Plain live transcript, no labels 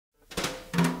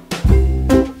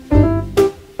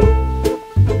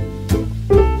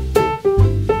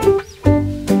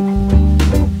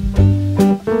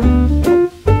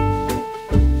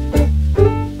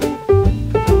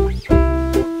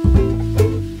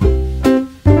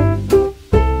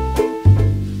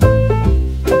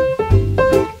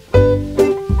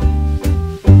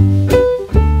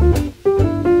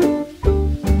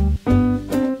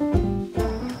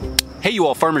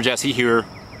Farmer Jesse here,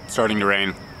 starting to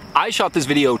rain. I shot this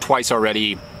video twice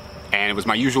already, and it was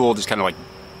my usual, just kind of like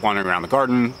wandering around the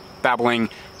garden, babbling.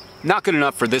 Not good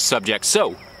enough for this subject,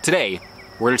 so today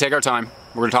we're gonna take our time,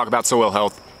 we're gonna talk about soil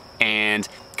health and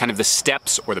kind of the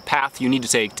steps or the path you need to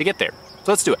take to get there.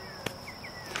 So let's do it.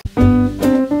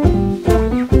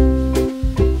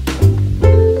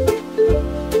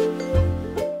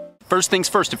 First things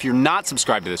first, if you're not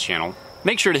subscribed to this channel,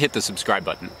 make sure to hit the subscribe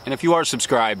button. And if you are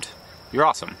subscribed, you're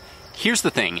awesome. Here's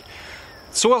the thing,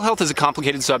 soil health is a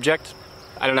complicated subject.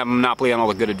 I don't have a monopoly on all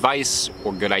the good advice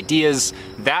or good ideas.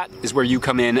 That is where you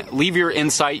come in. Leave your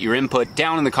insight, your input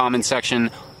down in the comments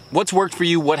section. What's worked for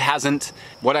you, what hasn't,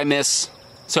 what I miss.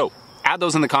 So add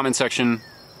those in the comment section.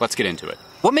 Let's get into it.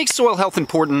 What makes soil health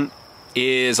important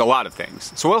is a lot of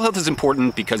things. Soil health is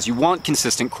important because you want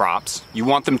consistent crops. You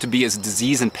want them to be as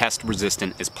disease and pest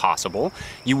resistant as possible.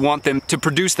 You want them to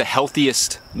produce the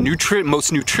healthiest,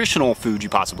 most nutritional food you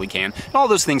possibly can. And all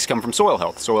those things come from soil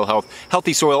health. Soil health,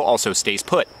 healthy soil also stays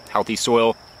put. Healthy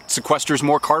soil sequesters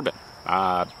more carbon,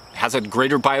 has a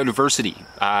greater biodiversity.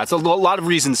 It's a lot of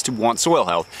reasons to want soil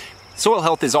health. Soil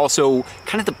health is also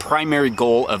kind of the primary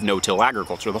goal of no-till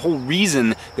agriculture. The whole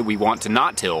reason that we want to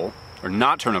not till or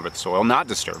not turn over the soil, not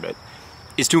disturb it,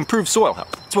 is to improve soil health.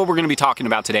 That's what we're gonna be talking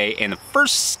about today. And the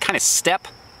first kind of step,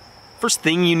 first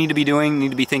thing you need to be doing,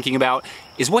 need to be thinking about,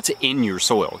 is what's in your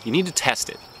soil. You need to test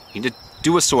it. You need to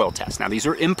do a soil test. Now these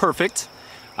are imperfect.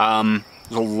 There's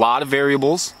a lot of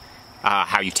variables.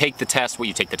 How you take the test, what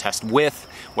you take the test with,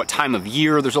 what time of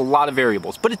year, there's a lot of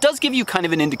variables. But it does give you kind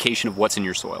of an indication of what's in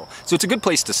your soil. So it's a good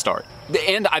place to start.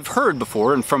 And I've heard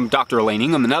before, and from Dr. Elaine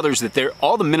Ingham and others, that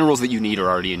all the minerals that you need are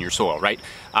already in your soil, right?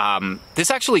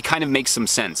 This actually kind of makes some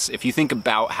sense. If you think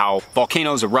about how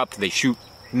volcanoes erupt, they shoot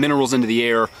minerals into the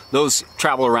air, those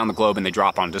travel around the globe and they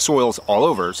drop onto soils all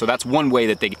over. So that's one way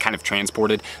that they get kind of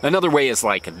transported. Another way is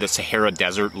like the Sahara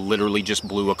Desert literally just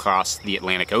blew across the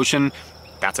Atlantic Ocean.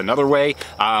 That's another way.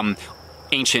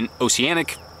 Ancient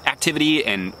oceanic activity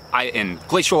and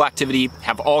glacial activity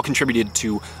have all contributed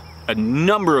to a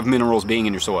number of minerals being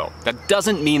in your soil. That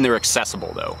doesn't mean they're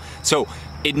accessible though. So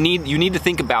you need to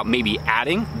think about maybe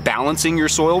balancing your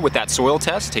soil with that soil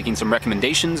test, taking some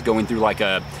recommendations, going through like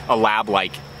a lab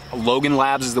like Logan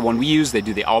Labs is the one we use. They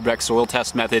do the Albrecht soil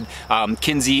test method.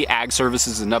 Kinsey Ag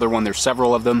Services is another one. There's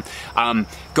several of them.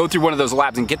 Go through one of those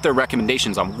labs and get their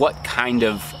recommendations on what kind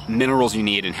of minerals you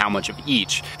need and how much of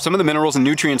each. Some of the minerals and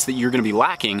nutrients that you're going to be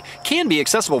lacking can be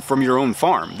accessible from your own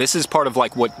farm. This is part of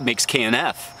like what makes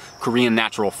KNF, Korean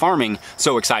Natural Farming,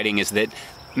 so exciting, is that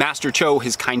Master Cho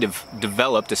has kind of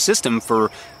developed a system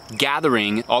for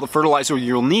gathering all the fertilizer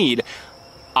you'll need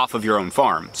off of your own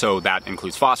farm. So that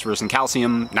includes phosphorus and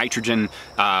calcium, nitrogen,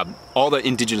 all the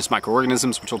indigenous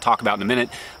microorganisms, which we'll talk about in a minute,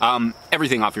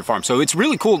 everything off your farm. So it's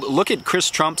really cool. Look at Chris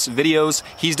Trump's videos.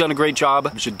 He's done a great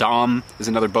job. Shadam is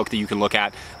another book that you can look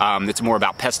at. It's more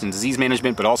about pest and disease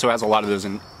management, but also has a lot of those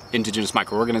indigenous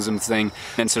microorganisms thing.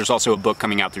 And so there's also a book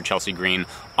coming out through Chelsea Green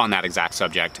on that exact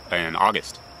subject in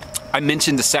August. I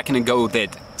mentioned a second ago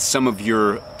that some of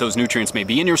those nutrients may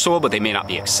be in your soil, but they may not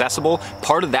be accessible.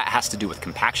 Part of that has to do with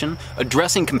compaction.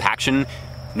 Addressing compaction,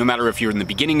 no matter if you're in the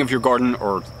beginning of your garden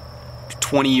or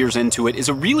 20 years into it, is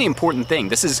a really important thing.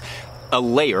 This is a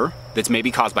layer that's maybe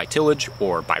caused by tillage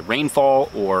or by rainfall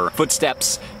or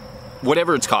footsteps,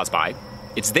 whatever it's caused by.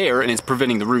 It's there and it's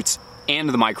preventing the roots and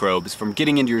the microbes from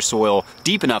getting into your soil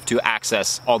deep enough to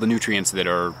access all the nutrients that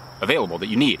are available, that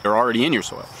you need, are already in your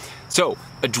soil. So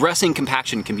addressing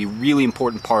compaction can be a really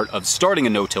important part of starting a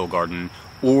no-till garden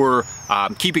or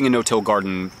keeping a no-till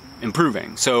garden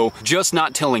improving. So just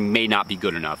not tilling may not be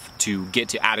good enough to get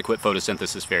to adequate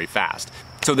photosynthesis very fast.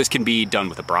 So this can be done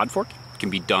with a broad fork, can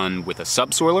be done with a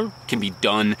subsoiler, can be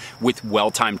done with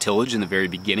well-timed tillage in the very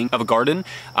beginning of a garden.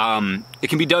 It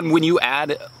can be done when you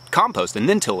add compost and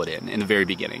then till it in the very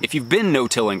beginning. If you've been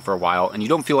no-tilling for a while and you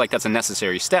don't feel like that's a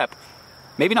necessary step,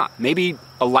 maybe not. Maybe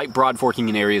a light broad forking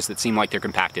in areas that seem like they're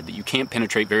compacted, that you can't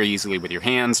penetrate very easily with your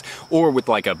hands or with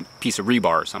like a piece of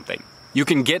rebar or something. You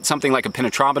can get something like a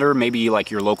penetrometer, maybe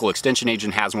like your local extension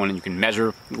agent has one, and you can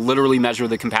literally measure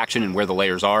the compaction and where the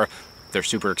layers are. They're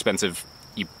super expensive.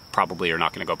 You probably are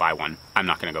not gonna go buy one. I'm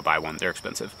not gonna go buy one, they're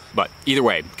expensive. But either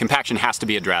way, compaction has to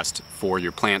be addressed for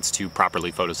your plants to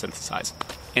properly photosynthesize.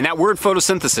 And that word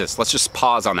photosynthesis, let's just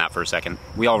pause on that for a second.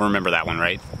 We all remember that one,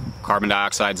 right? Carbon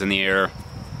dioxide's in the air.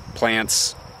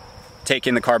 Plants take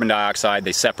in the carbon dioxide,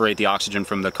 they separate the oxygen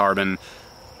from the carbon,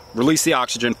 release the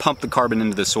oxygen, pump the carbon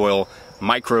into the soil.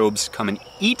 Microbes come and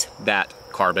eat that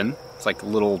carbon. It's like a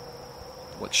little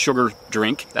sugar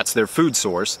drink. That's their food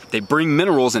source. They bring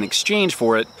minerals in exchange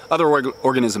for it. Other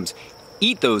organisms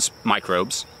eat those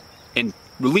microbes and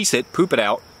release it, poop it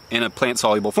out in a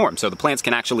plant-soluble form. So the plants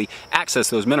can actually access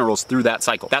those minerals through that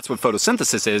cycle. That's what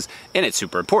photosynthesis is, and it's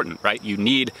super important, right? You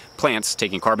need plants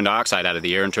taking carbon dioxide out of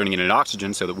the air and turning it into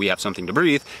oxygen so that we have something to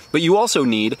breathe, but you also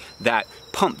need that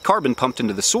carbon pumped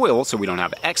into the soil so we don't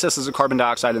have excesses of carbon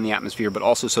dioxide in the atmosphere, but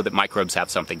also so that microbes have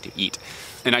something to eat.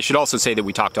 And I should also say that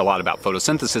we talked a lot about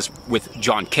photosynthesis with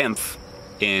John Kempf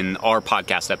in our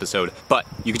podcast episode, but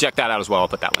you can check that out as well. I'll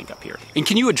put that link up here. And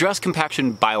can you address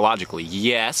compaction biologically?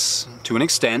 Yes, to an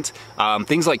extent.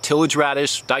 Things like tillage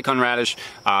radish, daikon radish,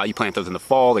 you plant those in the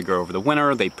fall, they grow over the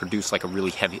winter, they produce like a really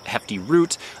hefty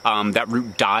root. That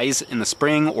root dies in the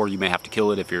spring, or you may have to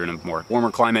kill it if you're in a more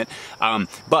warmer climate.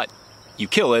 But you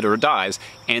kill it or it dies,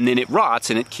 and then it rots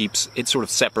and it sort of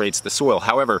separates the soil.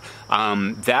 However,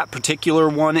 that particular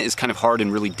one is kind of hard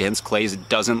and really dense clays. It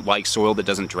doesn't like soil that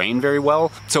doesn't drain very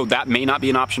well, so that may not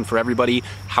be an option for everybody.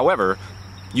 However,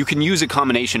 you can use a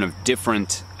combination of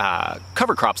different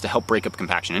cover crops to help break up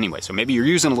compaction anyway. So maybe you're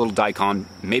using a little daikon,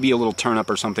 maybe a little turnip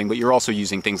or something, but you're also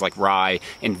using things like rye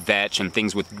and vetch and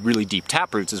things with really deep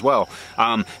tap roots as well,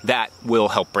 that will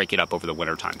help break it up over the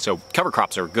winter time. So cover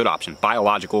crops are a good option.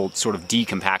 Biological sort of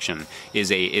decompaction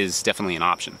is definitely an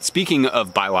option. Speaking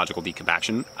of biological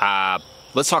decompaction,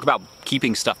 let's talk about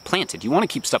keeping stuff planted. You want to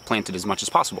keep stuff planted as much as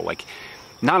possible. Like,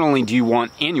 not only do you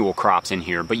want annual crops in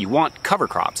here, but you want cover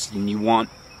crops, and you want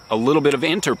a little bit of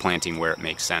interplanting where it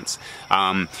makes sense.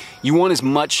 You want as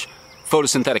much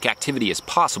photosynthetic activity as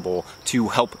possible to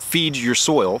help feed your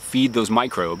soil, feed those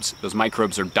microbes. Those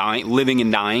microbes are living and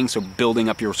dying, so building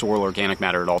up your soil organic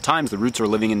matter at all times. The roots are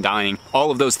living and dying. All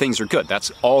of those things are good.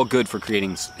 That's all good for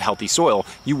creating healthy soil.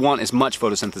 You want as much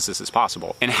photosynthesis as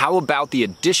possible. And how about the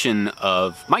addition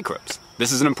of microbes?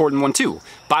 This is an important one too.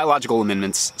 Biological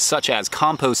amendments such as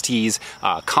compost teas,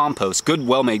 compost, good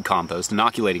well-made compost,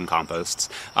 inoculating composts,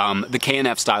 the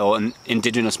KNF style and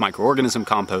indigenous microorganism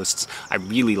composts. I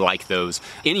really like those.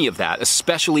 Any of that,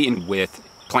 especially with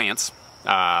plants,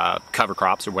 cover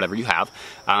crops or whatever you have,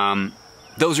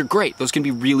 those are great. Those can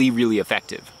be really, really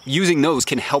effective. Using those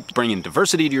can help bring in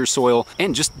diversity to your soil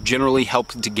and just generally help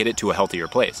to get it to a healthier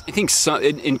place. I think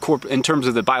in terms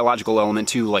of the biological element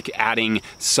too, like adding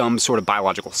some sort of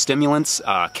biological stimulants,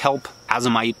 kelp,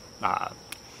 azomite,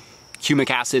 humic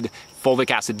acid, fulvic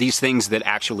acid, these things that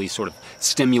actually sort of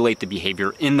stimulate the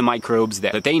behavior in the microbes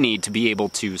that they need to be able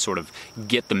to sort of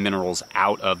get the minerals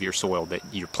out of your soil that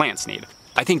your plants need.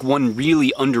 I think one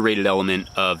really underrated element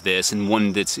of this, and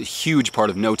one that's a huge part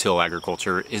of no-till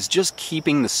agriculture, is just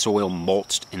keeping the soil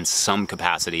mulched in some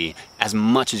capacity as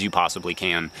much as you possibly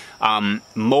can.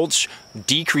 Mulch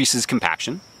decreases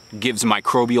compaction, gives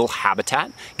microbial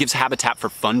habitat, gives habitat for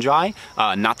fungi,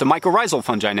 not the mycorrhizal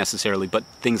fungi necessarily, but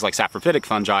things like saprophytic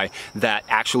fungi that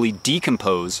actually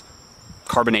decompose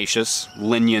carbonaceous,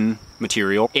 lignin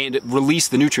material and release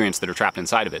the nutrients that are trapped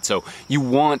inside of it. So you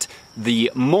want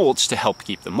the mulch to help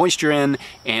keep the moisture in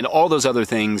and all those other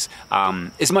things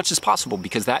as much as possible,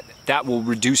 because that will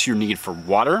reduce your need for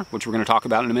water, which we're going to talk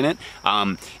about in a minute.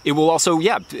 It will also,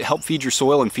 help feed your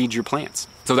soil and feed your plants.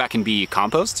 So that can be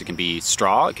compost, it can be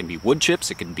straw, it can be wood chips,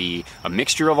 it can be a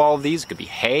mixture of all of these, it could be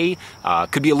hay,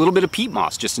 it could be a little bit of peat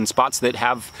moss, just in spots that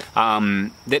have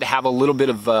a little bit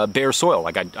of bare soil,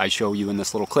 like I show you in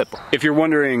this little clip. If you're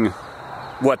wondering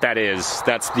what that is,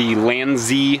 that's the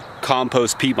Landsea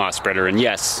compost peat moss spreader, and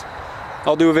yes,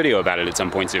 I'll do a video about it at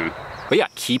some point soon. But yeah,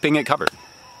 keeping it covered.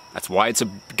 That's why it's a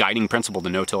guiding principle to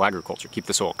no-till agriculture. Keep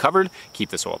the soil covered, keep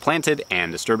the soil planted, and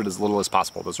disturb it as little as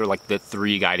possible. Those are like the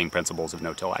 3 guiding principles of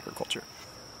no-till agriculture,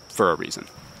 for a reason.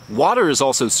 Water is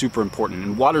also super important,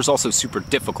 and water is also super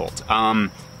difficult.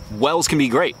 Wells can be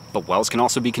great, but wells can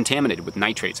also be contaminated with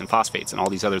nitrates and phosphates and all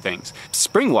these other things.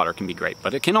 Spring water can be great,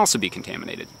 but it can also be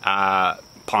contaminated.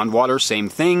 Pond water, same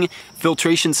thing.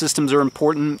 Filtration systems are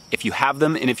important if you have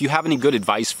them, and if you have any good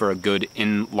advice for a good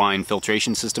inline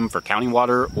filtration system for county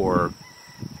water or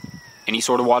any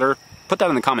sort of water, put that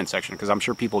in the comment section, because I'm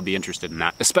sure people would be interested in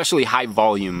that, especially high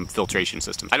volume filtration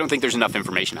systems. I don't think there's enough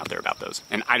information out there about those,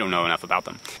 and I don't know enough about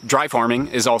them. Dry farming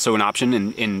is also an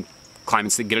option in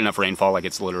climates that get enough rainfall, like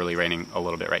it's literally raining a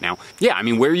little bit right now. Yeah, I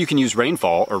mean, where you can use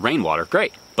rainfall or rainwater,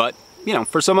 great, but you know,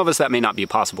 for some of us that may not be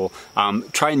possible.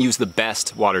 Try and use the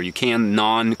best water you can,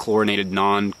 non-chlorinated,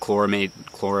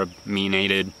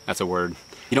 non-chloraminated, that's a word.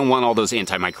 You don't want all those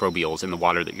antimicrobials in the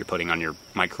water that you're putting on your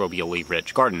microbially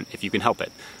rich garden, if you can help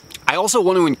it. I also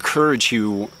want to encourage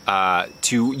you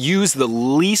to use the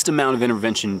least amount of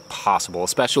intervention possible,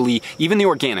 especially even the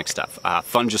organic stuff,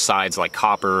 fungicides like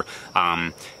copper,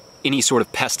 any sort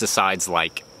of pesticides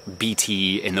like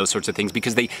BT and those sorts of things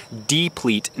because they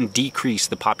deplete and decrease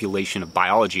the population of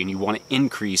biology, and you want to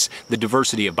increase the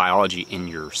diversity of biology in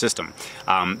your system.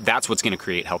 That's what's going to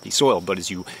create healthy soil. But if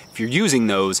you're using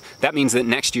those, that means that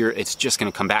next year it's just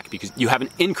going to come back because you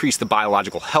haven't increased the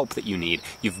biological help that you need,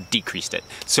 you've decreased it.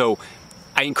 So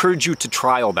I encourage you to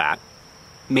trial that,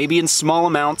 maybe in small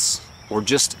amounts, or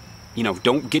just, you know,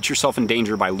 don't get yourself in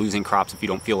danger by losing crops if you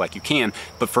don't feel like you can.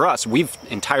 But for us, we've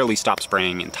entirely stopped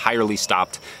spraying, entirely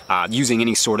stopped using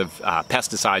any sort of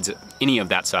pesticides, any of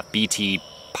that stuff, BT,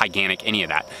 Pyganic, any of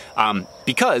that,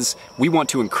 because we want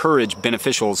to encourage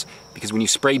beneficials, because when you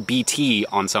spray BT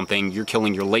on something, you're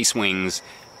killing your lacewings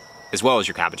as well as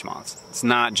your cabbage moths. It's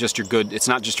not just your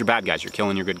bad guys, you're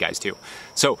killing your good guys too.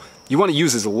 So you want to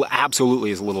use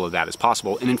absolutely as little of that as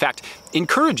possible. And in fact,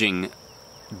 encouraging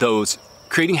those,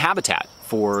 creating habitat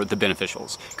for the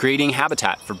beneficials, creating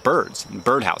habitat for birds and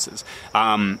birdhouses,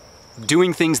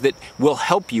 doing things that will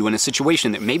help you in a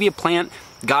situation that maybe a plant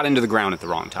got into the ground at the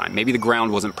wrong time. Maybe the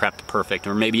ground wasn't prepped perfect,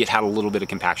 or maybe it had a little bit of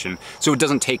compaction, so it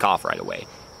doesn't take off right away,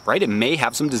 right? It may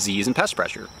have some disease and pest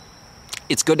pressure.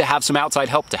 It's good to have some outside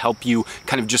help to help you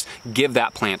kind of just give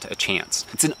that plant a chance.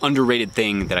 It's an underrated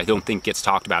thing that I don't think gets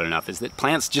talked about enough, is that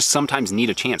plants just sometimes need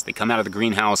a chance. They come out of the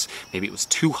greenhouse, maybe it was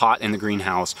too hot in the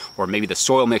greenhouse, or maybe the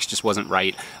soil mix just wasn't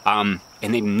right, and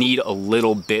they need a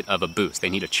little bit of a boost. They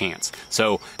need a chance.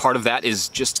 So part of that is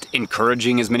just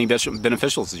encouraging as many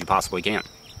beneficials as you possibly can.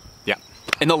 Yeah.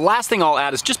 And the last thing I'll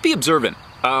add is just be observant.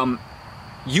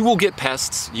 You will get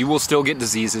pests, you will still get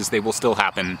diseases, they will still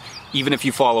happen, even if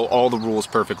you follow all the rules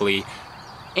perfectly.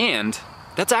 And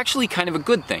that's actually kind of a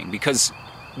good thing, because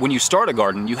when you start a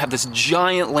garden, you have this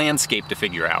giant landscape to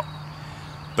figure out.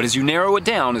 But as you narrow it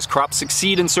down, as crops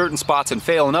succeed in certain spots and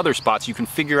fail in other spots, you can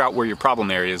figure out where your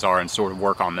problem areas are and sort of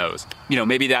work on those. You know,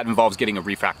 maybe that involves getting a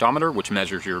refractometer, which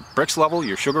measures your Brix level,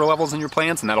 your sugar levels in your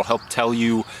plants, and that'll help tell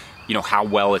you, you know, how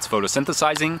well it's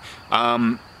photosynthesizing.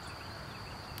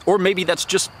 Or maybe that's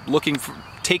just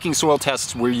taking soil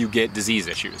tests where you get disease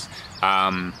issues,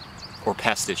 or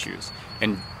pest issues,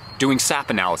 and doing sap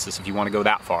analysis if you want to go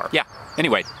that far. Yeah,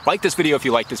 anyway, like this video if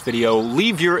you like this video,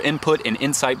 leave your input and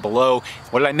insight below.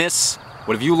 What did I miss?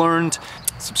 What have you learned?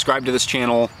 Subscribe to this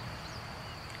channel.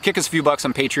 Kick us a few bucks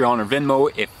on Patreon or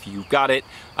Venmo if you got it.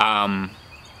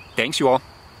 Thanks you all.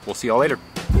 We'll see y'all later.